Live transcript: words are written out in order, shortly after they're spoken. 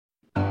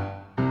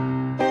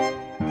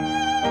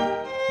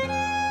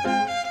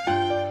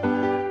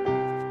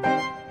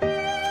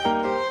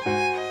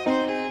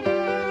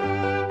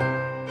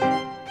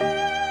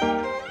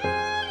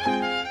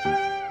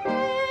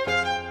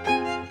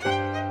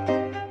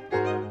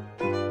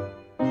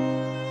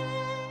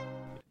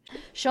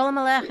Shalom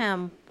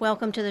Aleichem.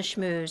 Welcome to the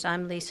Schmooze.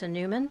 I'm Lisa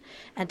Newman,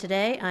 and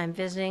today I'm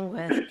visiting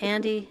with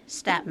Andy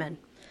Statman.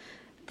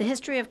 The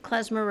history of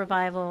Klezmer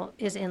revival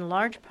is in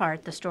large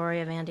part the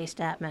story of Andy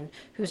Statman,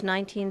 whose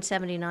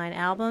 1979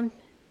 album,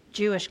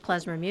 Jewish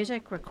Klezmer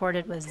Music,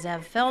 recorded with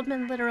Zev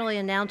Feldman, literally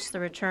announced the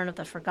return of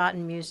the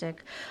forgotten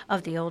music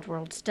of the old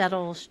world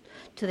shtetls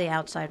to the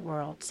outside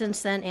world.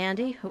 Since then,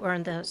 Andy, who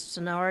earned the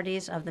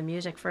sonorities of the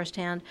music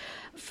firsthand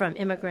from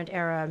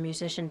immigrant-era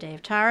musician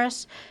Dave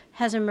Taras,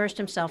 has immersed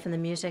himself in the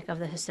music of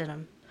the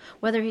Hasidim.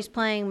 Whether he's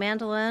playing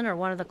mandolin or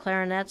one of the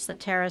clarinets that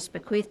Taras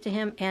bequeathed to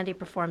him, Andy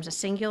performs a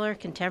singular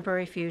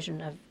contemporary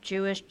fusion of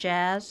Jewish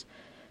jazz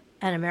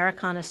and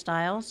Americana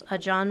styles,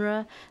 a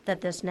genre that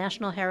this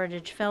National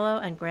Heritage Fellow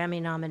and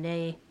Grammy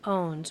nominee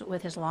owns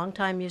with his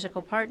longtime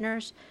musical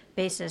partners,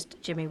 bassist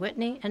Jimmy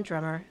Whitney and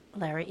drummer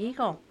Larry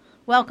Eagle.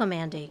 Welcome,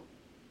 Andy.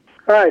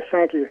 Hi,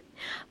 thank you.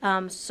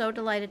 So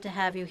delighted to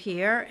have you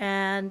here,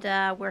 and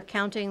we're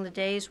counting the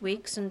days,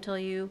 weeks until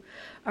you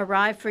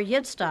arrive for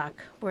Yidstock.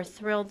 We're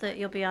thrilled that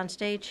you'll be on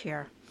stage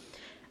here.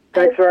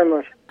 Thanks very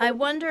much. I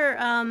wonder,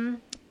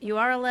 you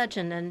are a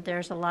legend, and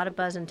there's a lot of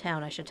buzz in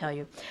town, I should tell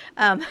you.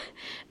 I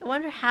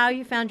wonder how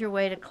you found your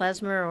way to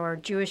klezmer or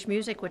Jewish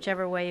music,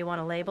 whichever way you want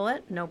to label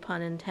it, no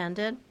pun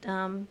intended.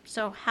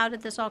 So how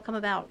did this all come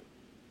about?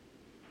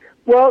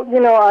 Well,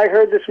 I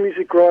heard this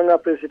music growing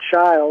up as a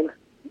child,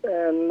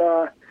 and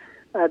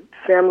at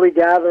family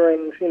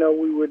gatherings,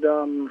 we would,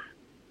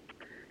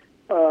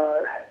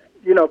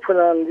 put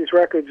on these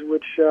records,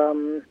 which,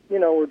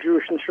 were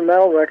Jewish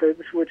instrumental records,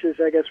 which is,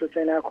 I guess, what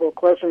they now call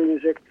klezmer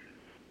music.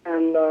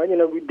 And,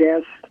 we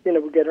dance, we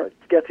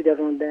get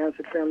together and dance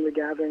at family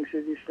gatherings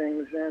to these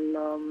things. And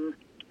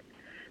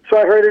so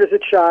I heard it as a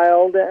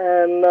child,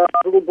 and a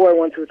little boy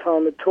went to a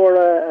Talmud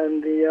Torah,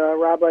 and the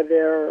rabbi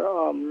there,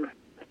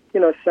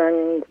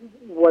 sang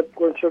what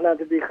turned out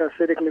to be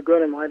Hasidic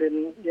Nigunim. I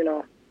didn't,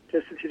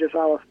 just to teach us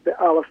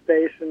Aleph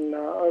Bass and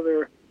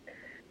other,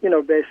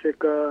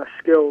 basic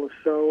skills.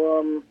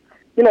 So,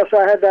 so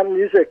I had that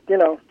music,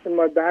 in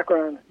my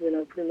background,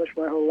 pretty much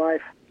my whole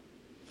life.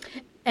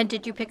 And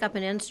did you pick up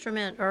an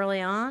instrument early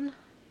on?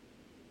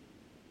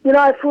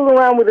 I fooled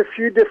around with a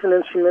few different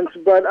instruments,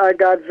 but I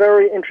got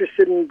very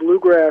interested in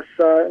bluegrass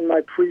in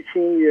my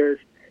preteen years,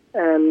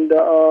 and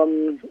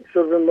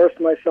sort of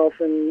immersed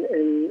myself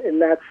in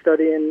that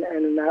study and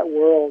in that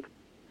world.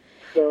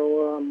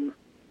 So,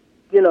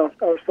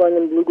 I was playing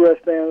in bluegrass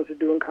bands and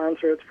doing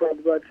concerts for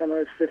about the time I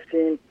was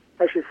 15,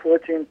 actually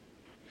 14.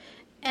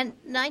 And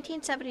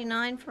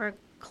 1979 for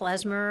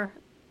klezmer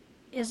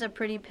is a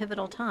pretty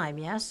pivotal time,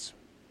 yes?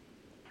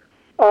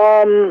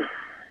 I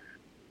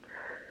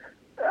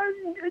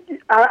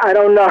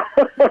don't know.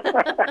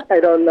 I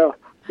don't know,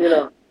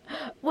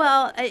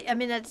 Well, I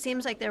mean, it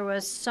seems like there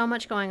was so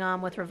much going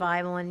on with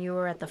revival, and you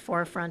were at the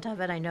forefront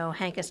of it. I know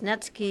Hank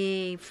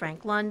Osnetsky,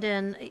 Frank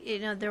London,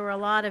 there were a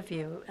lot of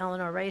you,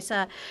 Eleanor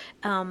Reza,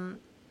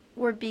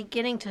 were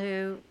beginning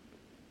to,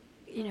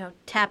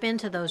 tap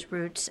into those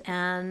roots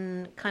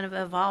and kind of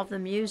evolve the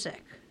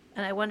music.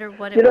 And I wonder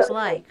what it was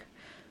like.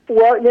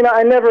 Well,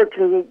 I never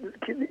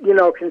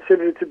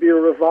considered it to be a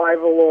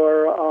revival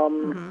or,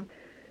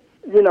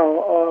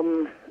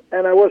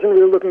 and I wasn't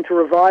really looking to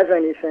revive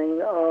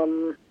anything.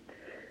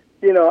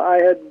 I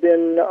had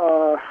been,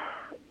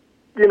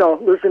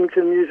 listening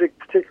to music,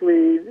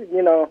 particularly,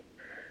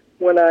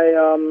 when I,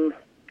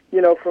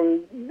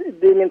 from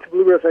being into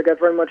bluegrass, I got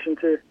very much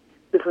into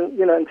different,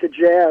 into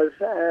jazz.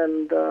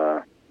 And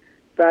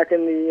back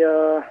in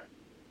the,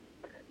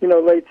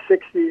 late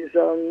 60s,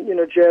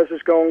 jazz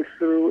was going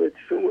through its,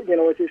 what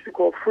they used to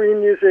call free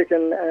music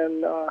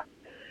and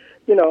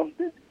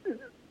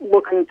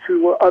looking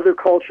to other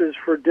cultures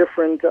for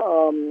different,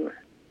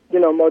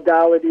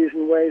 modalities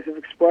and ways of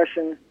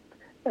expression.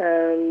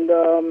 And,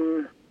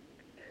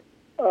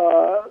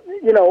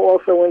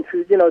 also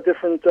into,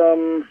 different,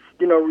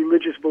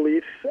 religious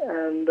beliefs.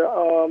 And,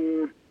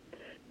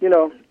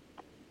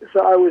 so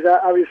I was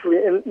obviously,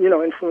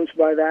 influenced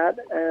by that.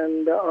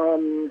 And,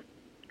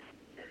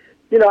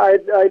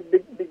 I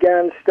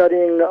began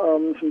studying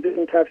some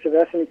different types of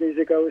ethnic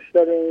music. I was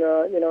studying,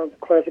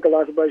 classical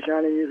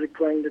Azerbaijani music,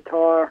 playing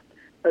guitar.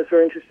 I was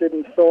very interested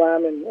in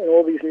Salam and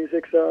all these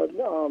musics,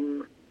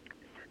 the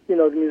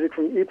music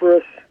from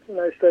Ypres, and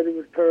I studied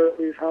with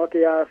Pericles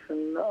Halkias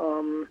and,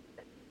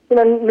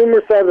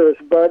 numerous others.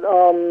 But,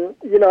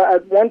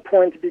 at one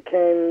point it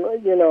became,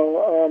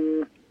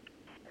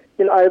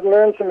 I had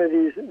learned some of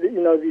these,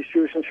 these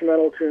Jewish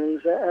instrumental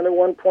tunes, and at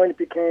one point it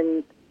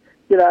became,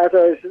 as I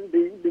was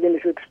beginning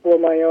to explore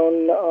my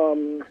own,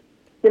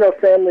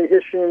 family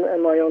history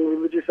and my own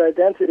religious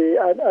identity,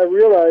 I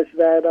realized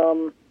that,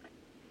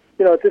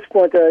 at this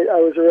point I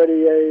was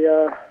already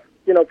a,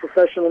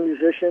 professional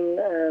musician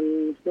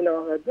and,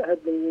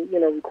 had been,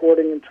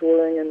 recording and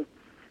touring and,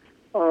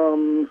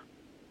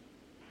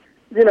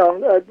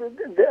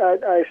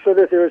 I saw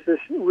that there was this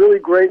really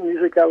great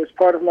music that was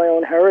part of my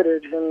own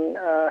heritage. And,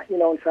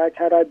 in fact,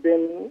 had I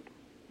been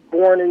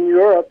born in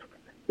Europe,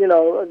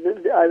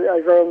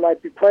 I very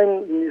might be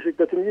playing music,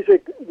 but the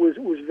music was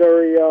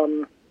very,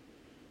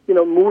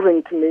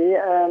 moving to me,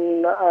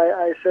 and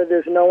I said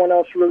there's no one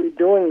else really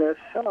doing this,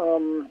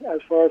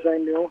 as far as I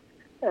knew,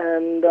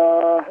 and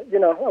I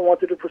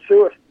wanted to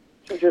pursue it.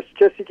 So just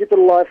to keep it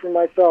alive for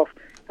myself,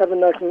 having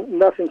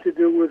nothing to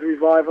do with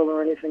revival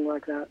or anything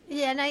like that.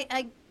 Yeah, and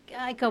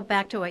I go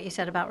back to what you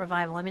said about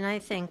revival. I mean, I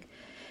think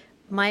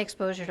my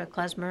exposure to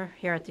Klezmer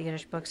here at the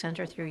Yiddish Book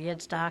Center through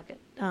Yidstock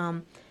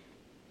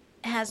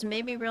has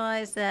made me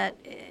realize that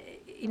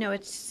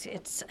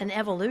it's an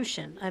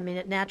evolution. I mean,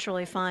 it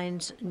naturally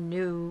finds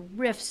new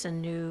riffs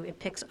and it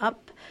picks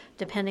up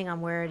depending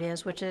on where it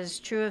is, which is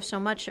true of so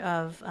much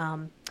of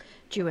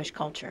Jewish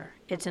culture.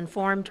 It's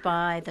informed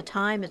by the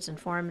time, it's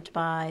informed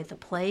by the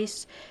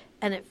place,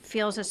 and it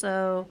feels as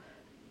though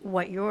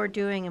what you're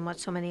doing and what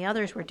so many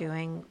others were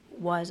doing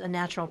was a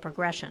natural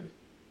progression.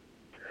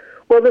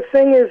 Well, the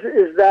thing is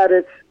that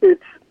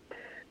it's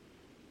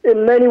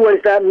in many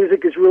ways that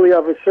music is really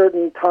of a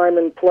certain time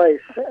and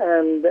place,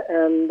 and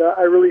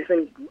I really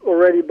think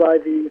already by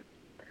the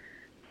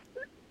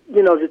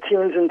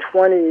teens and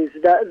 20s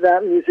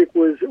that music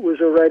was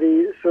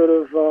already sort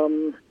of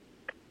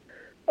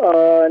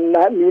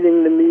not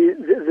meeting the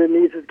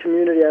needs of the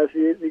community as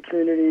the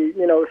community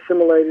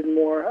assimilated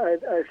more.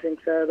 I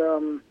think that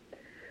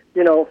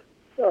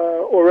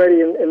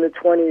already in the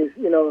 20s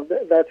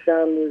that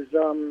sound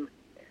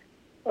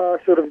was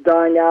sort of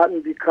dying out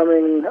and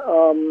becoming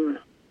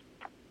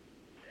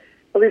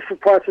at least for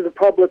parts of the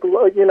public,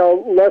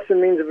 less a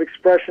means of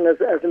expression as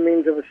a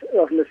means of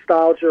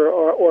nostalgia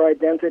or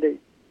identity.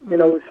 Mm-hmm.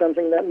 It was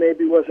something that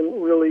maybe wasn't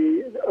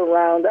really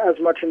around as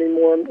much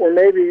anymore, or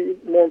maybe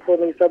more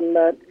importantly, something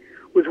that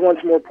was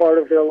once more part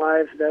of their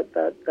lives that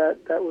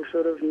was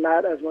sort of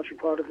not as much a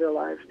part of their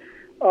lives.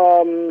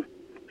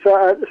 So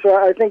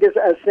I think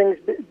as things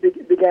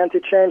began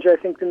to change, I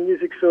think the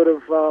music sort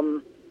of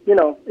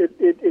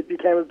it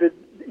became a bit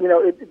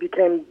it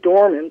became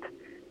dormant,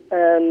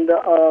 and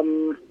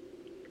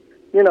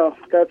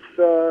that's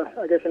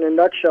I guess in a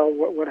nutshell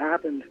what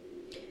happened.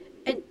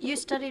 And you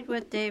studied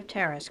with Dave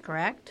Terrace,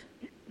 correct?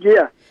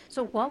 Yeah.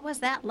 So what was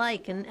that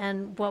like,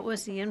 and what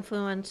was the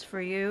influence for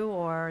you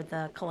or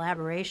the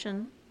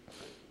collaboration?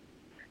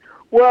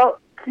 Well,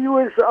 he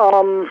was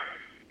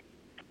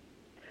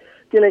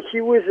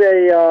he was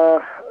a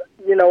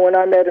when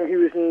I met him, he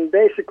was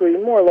basically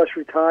more or less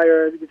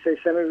retired. You could say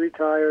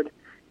semi-retired,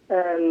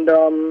 and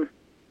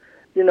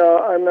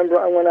I remember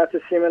I went out to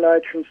see him and I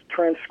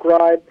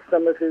transcribed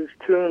some of his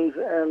tunes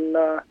and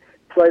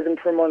played them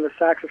for him on the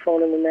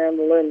saxophone and the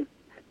mandolin.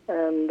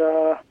 And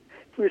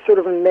he was sort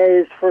of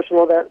amazed, first of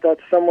all, that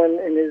someone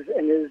in his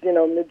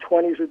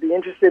mid-20s would be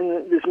interested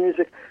in this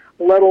music,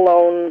 let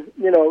alone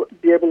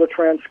be able to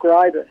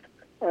transcribe it.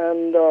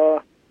 And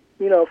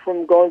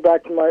from going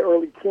back to my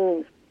early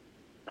teens,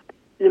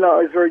 I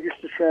was very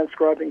used to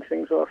transcribing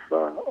things off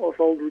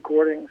old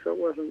recordings, so it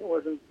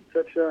wasn't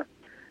such a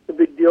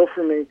big deal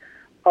for me.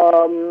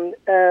 And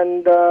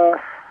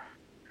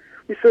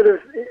we sort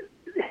of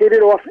hit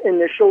it off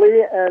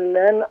initially, and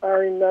then I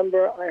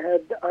remember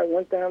I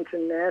went down to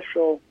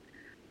Nashville.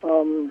 I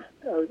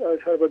was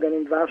heard of a guy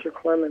named Vassar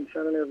Clements. I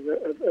don't know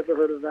if you've ever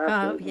heard of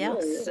Vassar. Oh,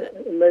 yes.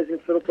 Amazing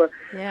fiddle player.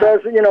 Yeah. So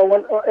so I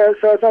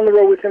was on the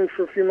road with him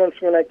for a few months.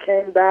 When I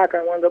came back,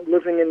 I wound up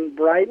living in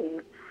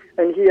Brighton,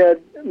 and he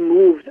had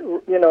moved,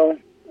 to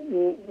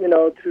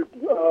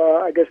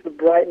I guess the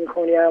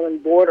Brighton-Coney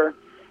Island border.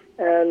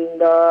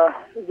 And,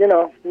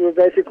 we were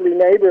basically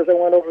neighbors. I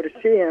went over to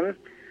see him.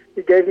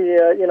 He gave me,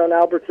 an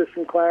Albert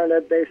System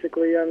clarinet,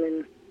 basically. I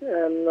mean,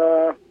 and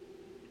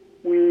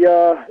we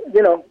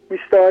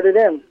started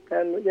in.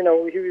 And, he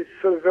was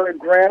sort of very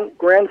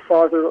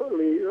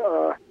grandfatherly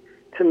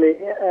to me.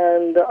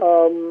 And,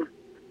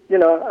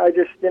 I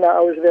just,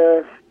 I was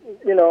there,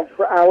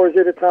 for hours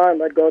at a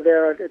time. I'd go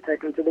there. I'd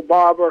take him to the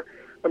barber.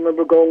 I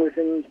remember going with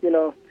him,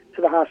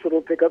 to the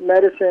hospital to pick up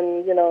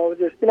medicine, I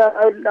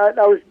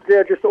was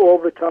there just all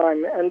the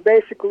time. And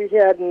basically he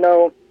had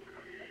no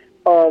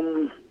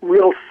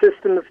real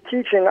system of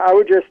teaching. I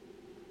would just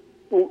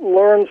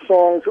learn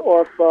songs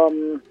off,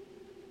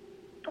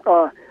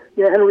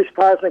 Henry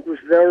Spasnik was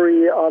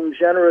very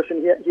generous,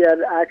 and he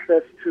had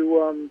access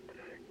to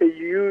a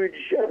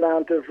huge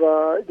amount of,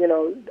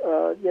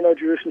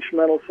 Jewish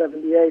instrumental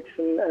 78s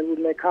and would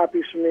make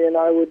copies for me, and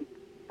I would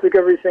pick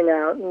everything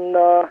out. And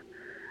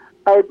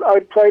I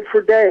would play it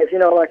for days.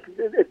 Like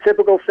a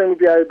typical thing would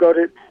be I would go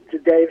to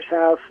Dave's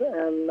house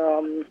and,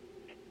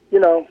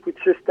 we'd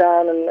sit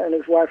down and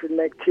his wife would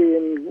make tea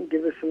and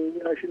give us some,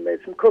 she'd made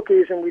some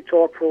cookies and we'd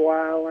talk for a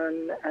while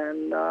and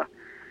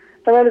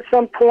then at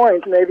some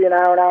point, maybe an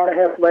hour and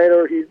a half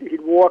later,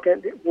 he'd walk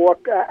out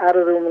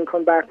of the room and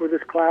come back with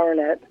his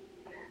clarinet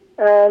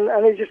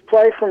and he'd just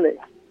play for me.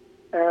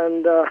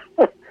 And,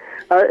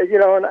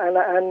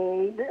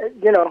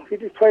 he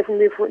just played for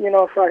me for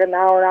like an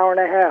hour and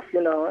a half,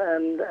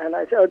 and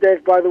I said, oh,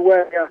 Dave, by the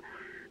way,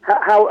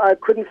 how I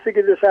couldn't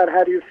figure this out.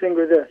 How do you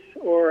finger this?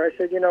 Or I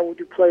said, would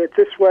you play it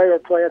this way or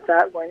play it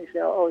that way? And he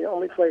said, oh, you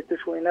only play it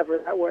this way, never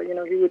that way. He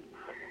would,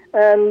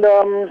 and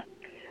a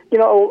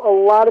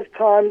lot of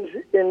times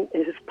in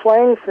his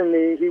playing for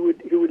me, he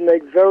would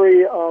make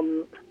very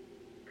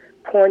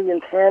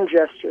poignant hand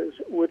gestures,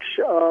 which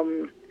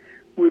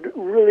would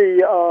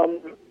really,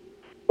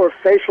 or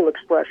facial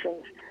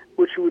expressions,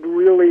 which would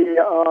really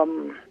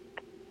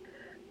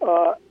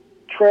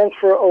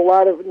transfer a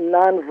lot of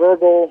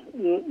nonverbal,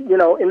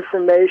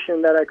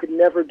 information that I could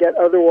never get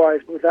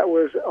otherwise, but that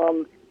was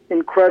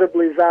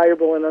incredibly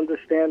valuable in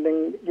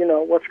understanding,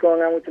 what's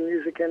going on with the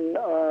music and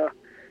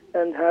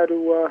how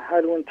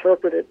to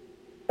interpret it.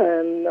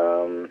 And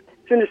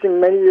it's interesting.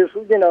 Many years,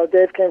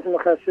 Dave came from a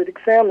Hasidic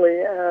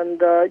family,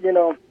 and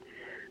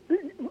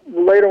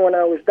later when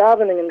I was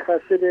davening in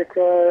Hasidic,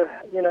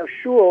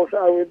 shuls,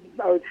 I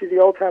would see the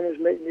old timers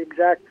making the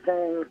exact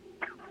same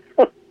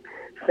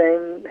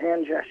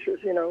hand gestures.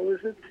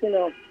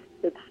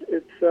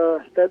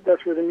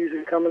 That's where the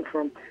music coming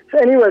from. So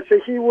anyway, so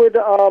he would,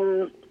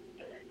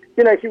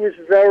 he was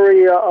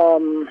very,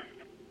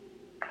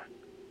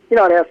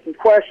 I'd ask him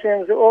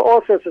questions,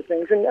 all sorts of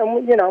things, and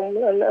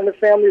the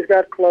families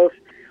got close.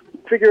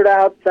 Figured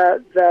out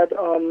that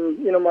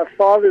my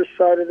father's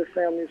side of the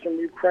family is from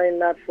Ukraine,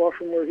 not far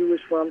from where he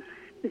was from,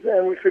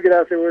 and we figured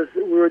out we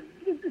were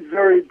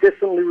very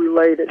distantly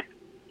related.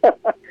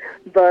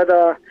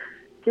 But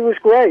he was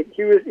great.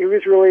 He was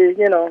really,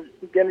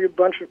 he gave me a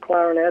bunch of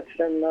clarinets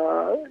and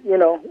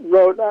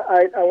wrote.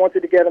 I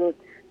wanted to get him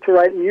to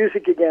write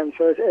music again,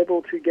 so I was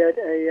able to get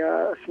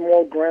a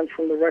small grant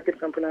from the record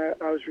company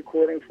I was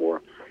recording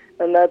for,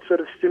 and that sort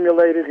of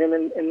stimulated him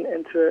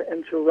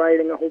into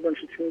writing a whole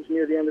bunch of tunes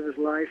near the end of his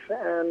life.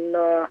 And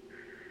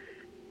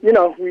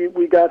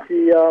we got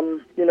the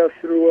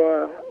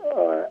through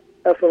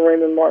Ethel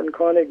Raymond Martin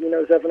Koenig,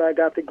 Zev and I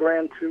got the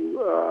grant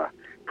to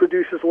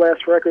produce his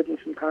last record and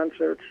some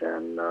concerts.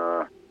 And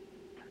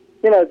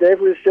Dave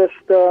was just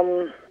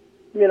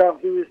he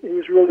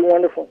was really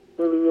wonderful,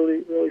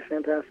 really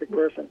fantastic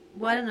person.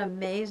 What an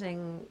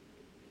amazing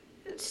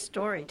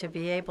story to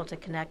be able to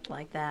connect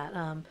like that.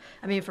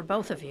 For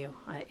both of you,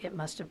 it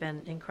must have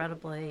been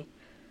incredibly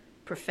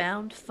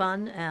profound,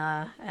 fun,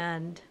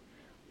 and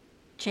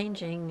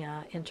changing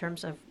in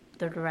terms of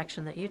the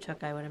direction that you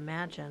took, I would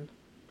imagine.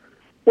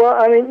 Well,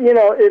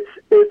 it's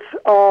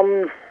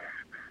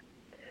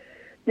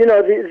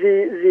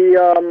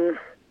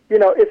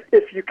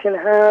if you can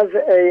have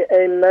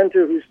a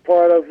mentor who's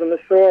part of the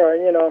Masorah,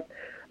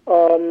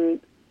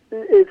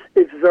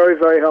 it's very,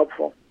 very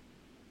helpful.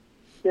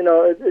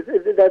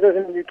 That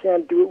doesn't mean you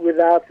can't do it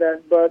without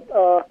that, but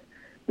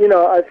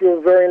I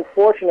feel very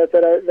fortunate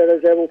that I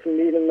was able to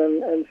meet him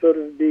and sort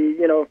of be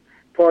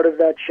part of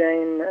that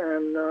chain,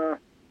 and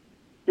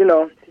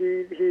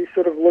he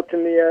sort of looked to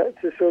me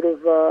to sort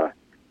of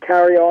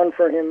carry on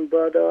for him,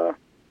 but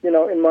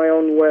in my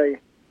own way.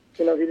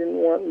 He didn't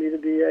want me to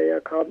be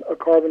a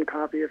carbon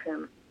copy of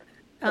him.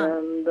 Oh.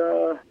 And,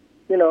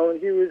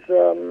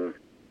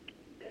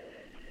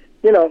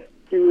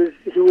 he was,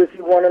 he was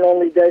the one and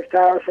only Dave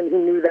Towers, and he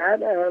knew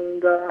that.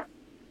 And,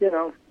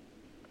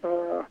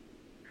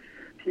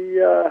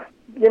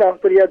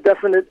 but he had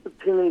definite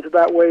opinions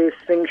about ways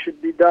things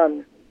should be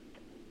done.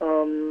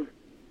 Also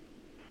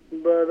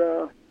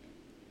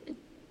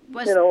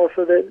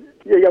that,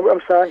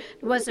 I'm sorry.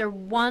 Was there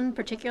one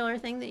particular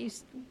thing that you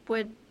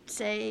would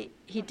say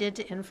he did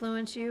to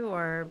influence you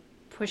or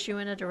push you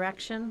in a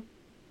direction?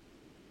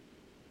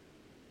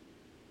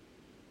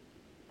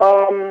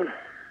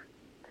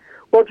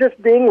 Well,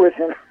 just being with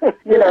him,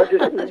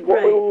 just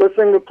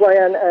listening to play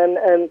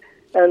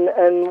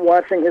and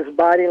watching his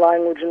body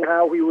language and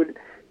how he would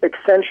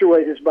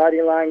accentuate his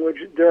body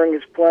language during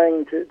his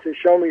playing to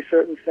show me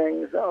certain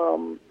things.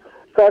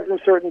 Aside from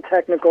certain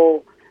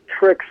technical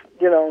tricks,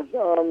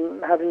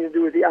 having to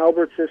do with the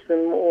Albert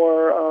system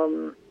or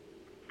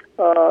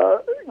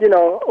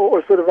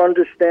or sort of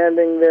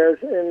understanding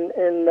there's in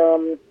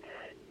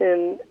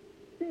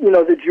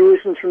the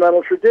Jewish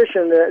instrumental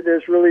tradition,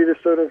 there's really this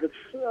sort of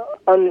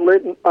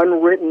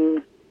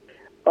unwritten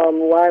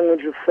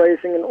language of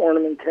phrasing and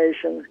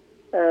ornamentation,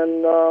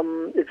 and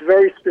it's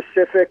very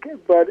specific,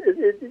 but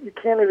you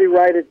can't really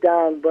write it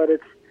down. But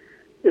it's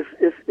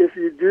if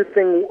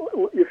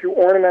you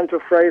ornament a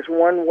phrase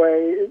one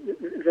way,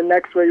 the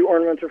next way you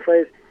ornament a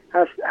phrase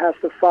has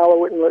to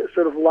follow it in a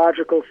sort of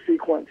logical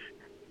sequence.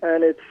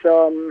 And it's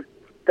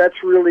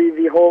that's really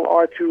the whole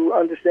art to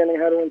understanding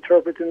how to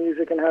interpret the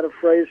music and how to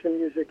phrase the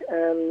music.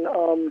 And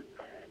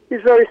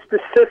he's very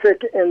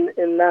specific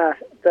in that.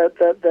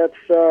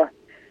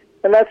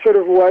 And that's sort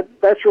of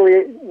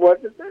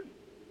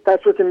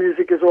that's what the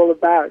music is all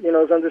about.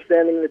 Is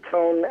understanding the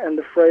tone and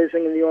the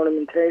phrasing and the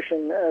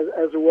ornamentation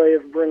as a way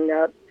of bringing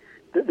out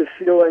the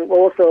feeling.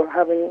 Also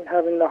having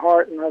the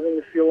heart and having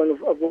the feeling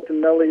of what the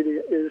melody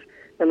is,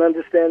 and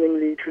understanding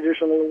the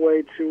traditional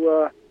way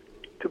to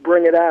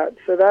bring it out.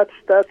 So that's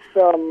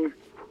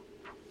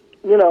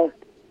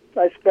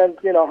I spent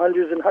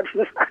hundreds and hundreds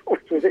of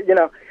hours with it.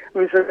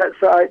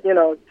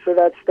 So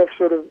that stuff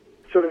sort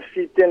of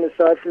seeped in,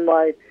 aside from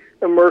my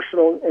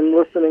immersion in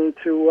listening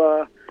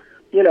to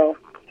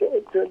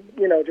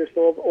just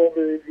all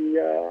the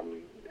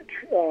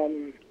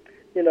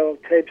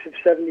tapes of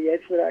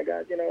 78s that I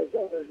got. I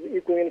was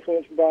equally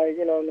influenced by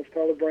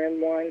Naftali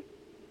Brandwein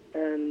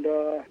and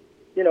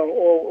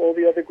all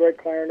the other great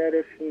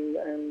clarinetists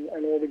and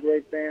all the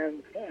great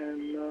bands.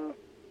 And,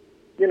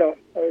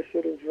 I was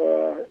sort of,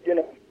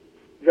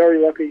 very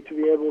lucky to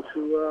be able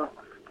to,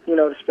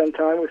 to spend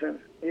time with him.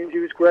 He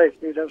was great.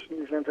 He was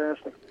absolutely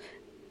fantastic.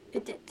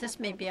 This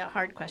may be a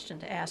hard question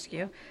to ask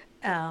you,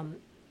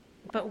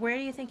 but where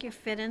do you think you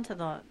fit into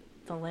the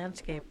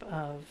landscape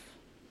of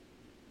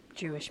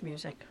Jewish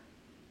music?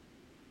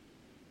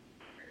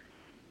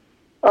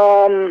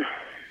 In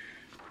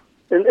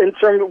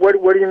terms of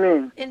what do you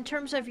mean? In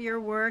terms of your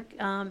work,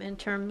 in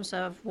terms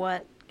of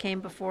what came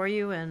before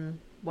you and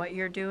what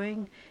you're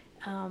doing,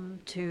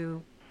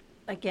 to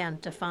again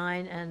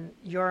define and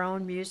your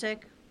own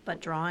music, but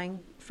drawing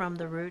from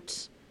the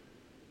roots.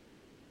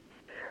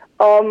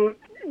 I'm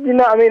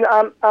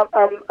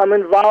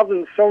involved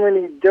in so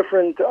many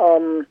different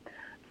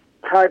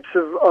types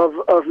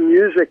of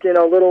music.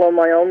 Little on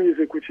my own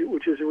music, which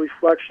is a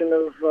reflection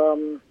of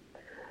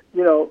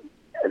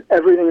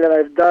everything that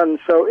I've done.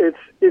 So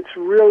it's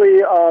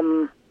really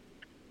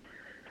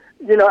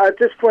at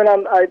this point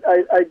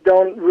I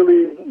don't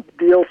really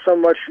deal so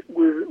much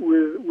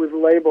with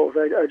labels.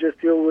 I just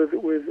deal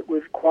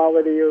with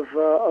quality of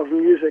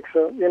music.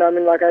 So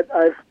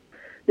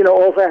I've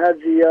also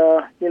had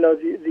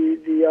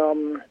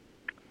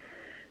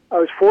I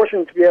was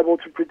fortunate to be able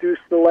to produce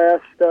the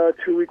last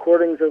two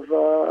recordings of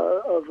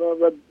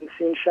Reb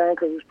Tzin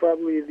Shanker, who's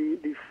probably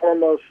the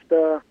foremost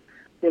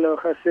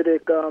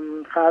Hasidic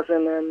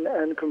chazan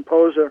and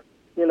composer,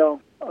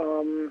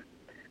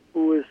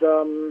 who is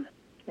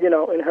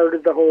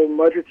inherited the whole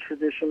Mudge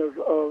tradition of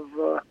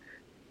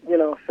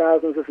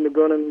thousands of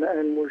nigunim,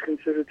 and was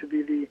considered to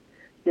be the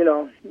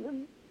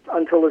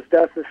until his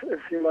death a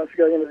few months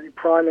ago, the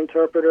prime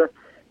interpreter,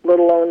 let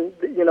alone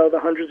the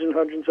hundreds and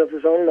hundreds of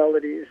his own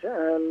melodies.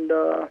 And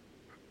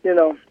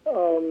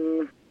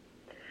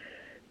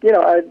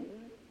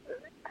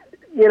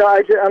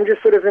I'm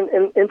just sort of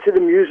into the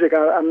music.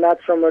 I'm not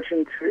so much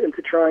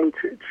into trying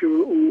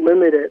to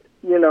limit it,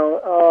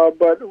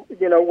 but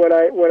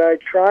what I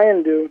try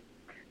and do,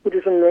 which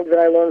is something that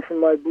I learned from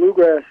my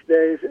bluegrass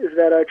days, is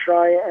that I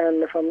try,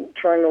 and if I'm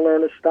trying to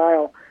learn a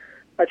style,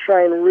 I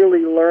try and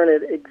really learn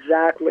it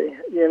exactly.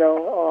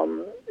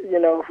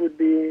 It would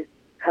be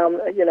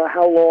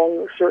how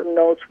long certain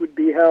notes would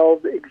be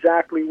held,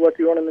 exactly what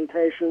the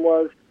ornamentation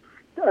was.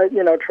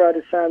 Try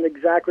to sound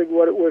exactly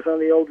what it was on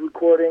the old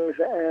recordings,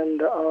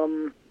 and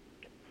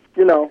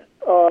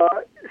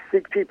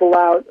seek people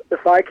out,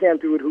 if I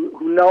can't do it,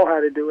 who know how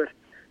to do it.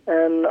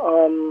 And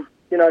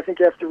I think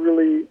you have to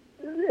really,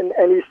 in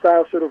any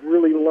style, sort of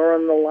really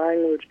learn the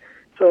language.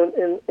 So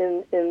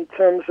in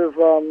terms of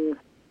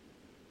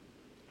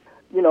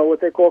what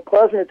they call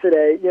klezmer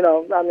today,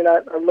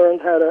 I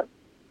learned how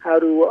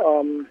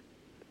to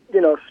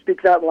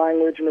speak that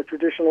language in a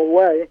traditional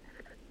way.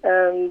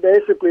 And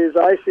basically, as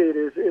I see it,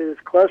 is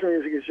klezmer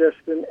music is just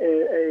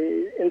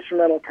a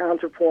instrumental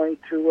counterpoint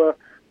to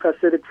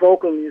Hasidic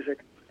vocal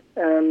music.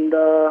 And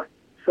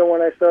so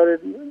when I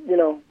started,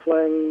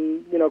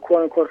 playing,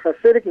 quote unquote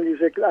Hasidic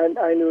music,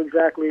 I knew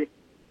exactly,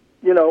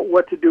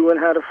 what to do and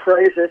how to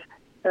phrase it.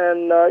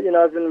 And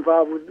I've been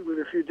involved with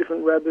a few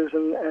different rebbes,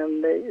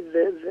 and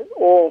they're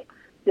all,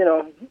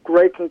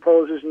 great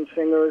composers and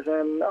singers.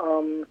 And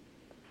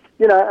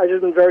I've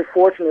just been very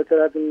fortunate that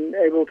I've been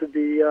able to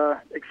be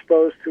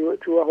exposed to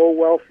a whole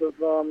wealth of,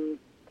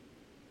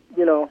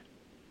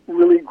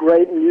 really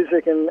great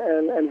music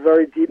and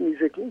very deep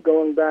music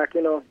going back,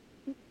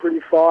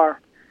 pretty far.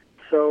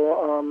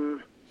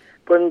 So,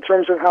 but in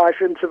terms of how I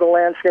fit into the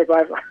landscape,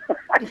 I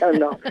don't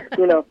know.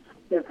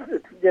 It's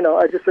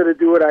I just sort of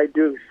do what I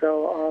do.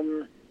 So,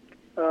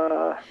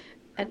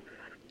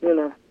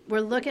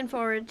 we're looking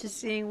forward to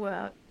seeing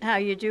how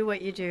you do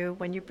what you do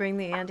when you bring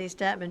the Andy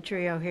Statman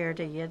Trio here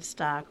to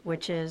Yidstock,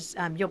 which is,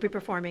 you'll be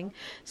performing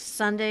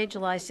Sunday,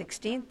 July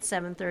 16th,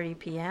 7:30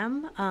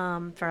 p.m.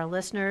 For our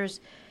listeners,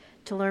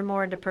 to learn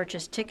more and to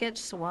purchase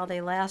tickets while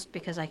they last,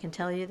 because I can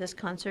tell you this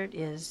concert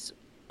is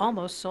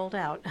almost sold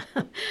out.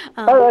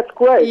 That's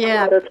great.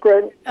 Yeah. That's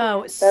great.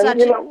 Oh,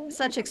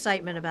 such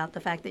excitement about the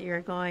fact that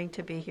you're going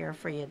to be here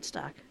for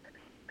Yidstock.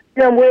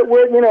 Yeah,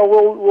 we're doing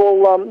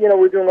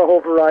a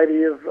whole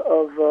variety of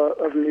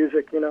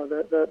music,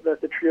 that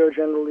the trio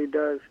generally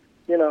does,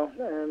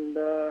 and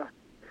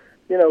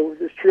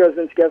this trio's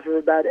been together for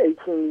about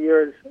 18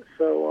 years,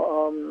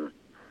 so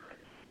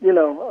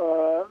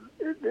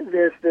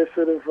there's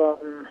sort of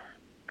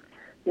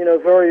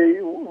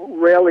very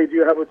rarely do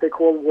you have what they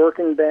call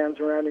working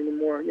bands around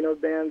anymore,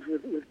 bands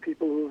with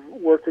people who've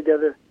worked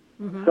together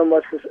so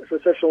much for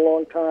such a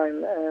long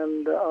time,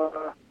 and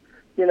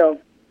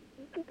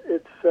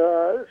it's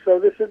so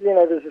this is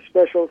there's a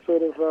special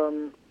sort of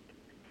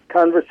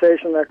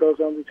conversation that goes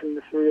on between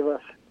the three of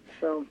us.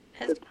 So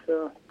it's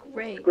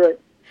great. It's great.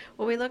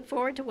 Well, we look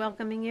forward to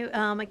welcoming you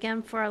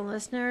again. For our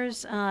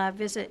listeners,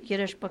 visit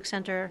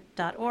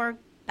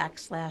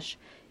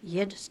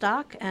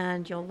yiddishbookcenter.org/Yidstock,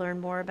 and you'll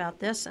learn more about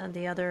this and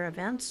the other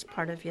events,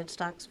 part of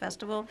Yidstock's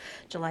festival,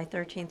 July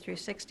 13th through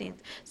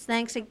 16th. So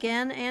thanks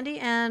again, Andy,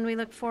 and we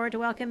look forward to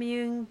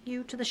welcoming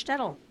you to the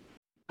shtetl.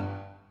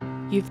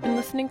 You've been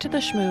listening to The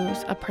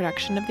Schmooze, a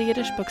production of the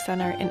Yiddish Book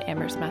Center in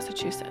Amherst,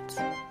 Massachusetts.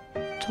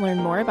 To learn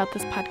more about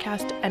this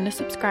podcast and to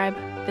subscribe,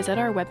 visit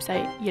our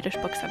website,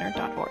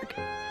 yiddishbookcenter.org.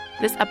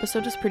 This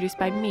episode is produced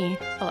by me,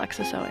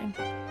 Alexis Owing.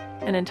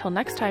 And until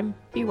next time,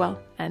 be well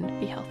and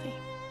be healthy.